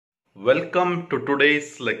Welcome to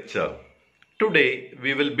today's lecture. Today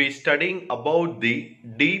we will be studying about the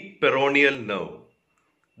deep peroneal nerve.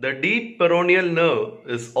 The deep peroneal nerve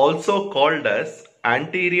is also called as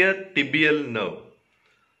anterior tibial nerve.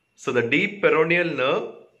 So the deep peroneal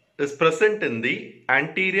nerve is present in the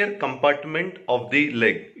anterior compartment of the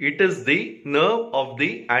leg. It is the nerve of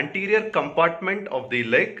the anterior compartment of the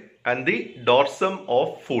leg and the dorsum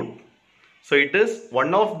of foot. So it is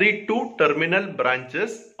one of the two terminal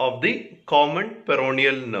branches of the common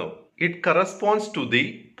peroneal nerve. It corresponds to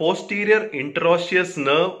the posterior interosseous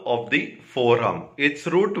nerve of the forearm. Its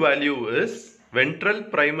root value is ventral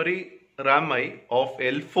primary rami of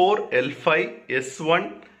L4, L5,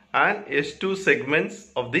 S1 and S2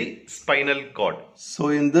 segments of the spinal cord. So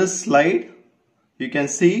in this slide you can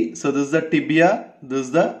see, so this is the tibia, this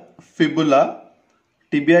is the fibula.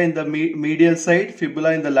 Tibia in the medial side,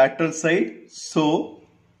 fibula in the lateral side. So,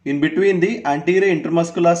 in between the anterior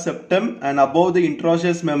intermuscular septum and above the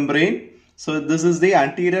interosseous membrane. So, this is the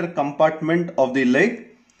anterior compartment of the leg.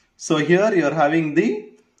 So, here you are having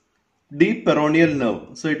the deep peroneal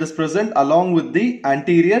nerve. So, it is present along with the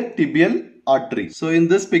anterior tibial artery. So, in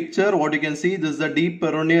this picture, what you can see, this is the deep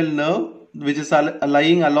peroneal nerve which is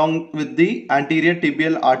lying along with the anterior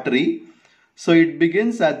tibial artery. So, it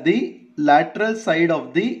begins at the lateral side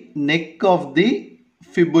of the neck of the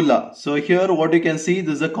fibula. So here what you can see,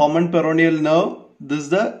 this is a common peroneal nerve. This is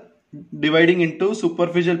the dividing into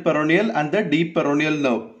superficial peroneal and the deep peroneal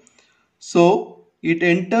nerve. So it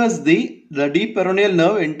enters the deep peroneal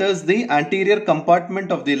nerve enters the anterior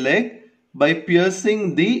compartment of the leg by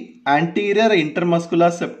piercing the anterior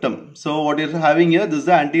intermuscular septum. So what you're having here, this is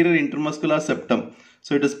the anterior intermuscular septum.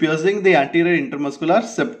 So it is piercing the anterior intermuscular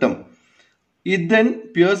septum. It then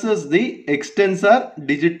pierces the extensor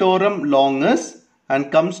digitorum longus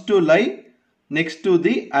and comes to lie next to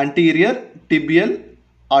the anterior tibial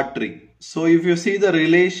artery. So if you see the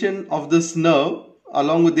relation of this nerve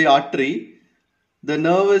along with the artery, the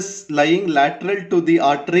nerve is lying lateral to the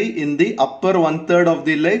artery in the upper 1/3 of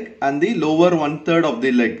the leg and the lower 1/3 of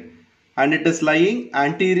the leg. And it is lying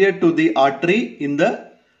anterior to the artery in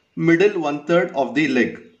the middle 1/3 of the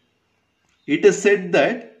leg. It is said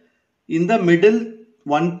that in the middle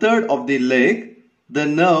 1/3 of the leg, the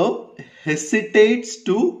nerve hesitates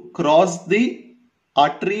to cross the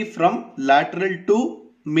artery from lateral to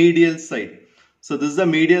medial side. So this is the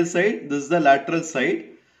medial side, this is the lateral side.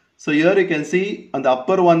 So here you can see on the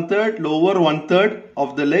upper 1/3, lower 1/3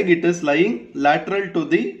 of the leg, it is lying lateral to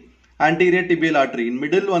the anterior tibial artery. In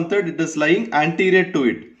middle 1/3, it is lying anterior to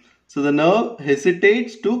it. So the nerve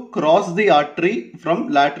hesitates to cross the artery from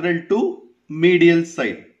lateral to medial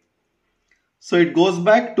side. So it goes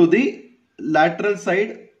back to the lateral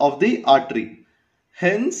side of the artery.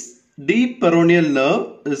 Hence, deep peroneal nerve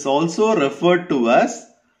is also referred to as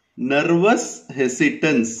nervous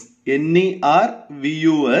hesitans.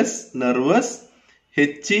 Nervus, nervous,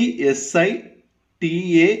 Hesitans,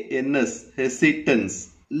 hesitans.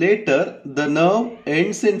 Later, the nerve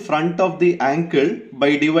ends in front of the ankle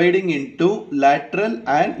by dividing into lateral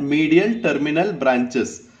and medial terminal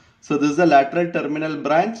branches. So this is the lateral terminal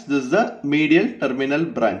branch, this is the medial terminal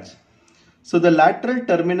branch. So the lateral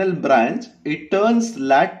terminal branch, it turns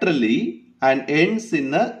laterally and ends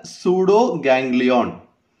in a pseudoganglion.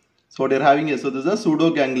 So what you're having here, so this is a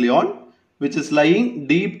pseudoganglion which is lying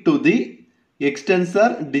deep to the extensor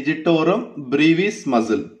digitorum brevis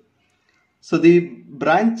muscle. So the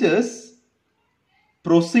branches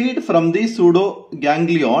proceed from the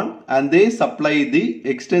pseudoganglion and they supply the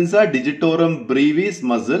extensor digitorum brevis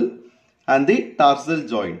muscle and the tarsal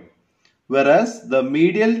joint. Whereas the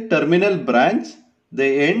medial terminal branch,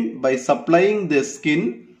 they end by supplying the skin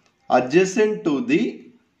adjacent to the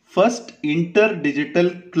first interdigital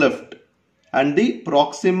cleft and the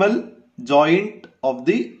proximal joint of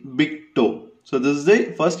the big toe. So this is the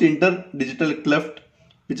first interdigital cleft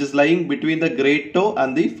which is lying between the great toe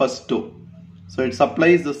and the first toe. So it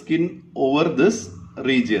supplies the skin over this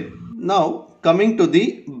region. Now coming to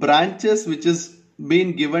the branches which is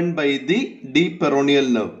being given by the deep peroneal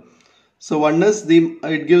nerve. So one is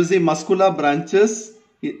it gives the muscular branches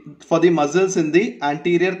for the muscles in the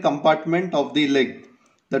anterior compartment of the leg.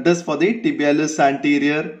 That is for the tibialis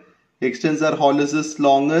anterior, extensor hallucis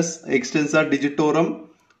longus, extensor digitorum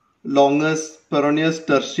longus, peroneus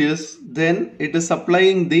tertius. Then it is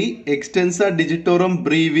supplying the extensor digitorum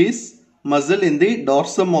brevis muscle in the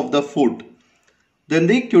dorsum of the foot. Then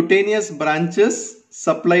the cutaneous branches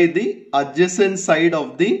supply the adjacent side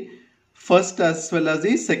of the first as well as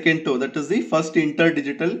the second toe, that is the first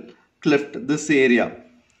interdigital cleft, this area.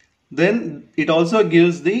 Then it also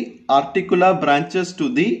gives the articular branches to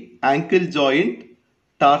the ankle joint,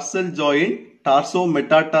 tarsal joint,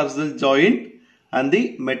 tarso-metatarsal joint and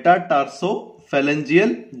the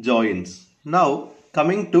metatarso-phalangeal joints. Now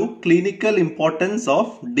coming to clinical importance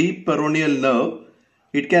of deep peroneal nerve,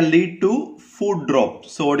 it can lead to foot drop.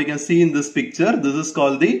 So what you can see in this picture, this is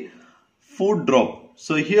called the foot drop.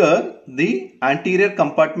 So here the anterior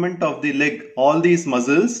compartment of the leg, all these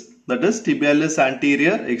muscles, that is tibialis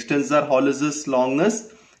anterior, extensor hallucis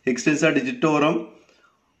longus, extensor digitorum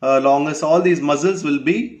longus, all these muscles will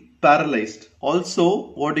be paralyzed.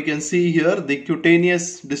 Also what you can see here, the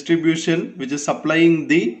cutaneous distribution which is supplying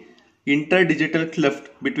the interdigital cleft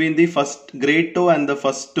between the first great toe and the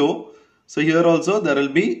first toe. So here also there will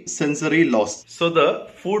be sensory loss. So the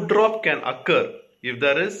foot drop can occur if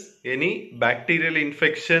there is any bacterial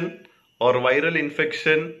infection or viral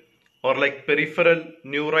infection or like peripheral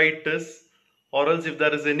neuritis, or else if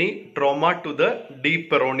there is any trauma to the deep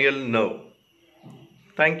peroneal nerve.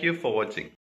 Thank you for watching.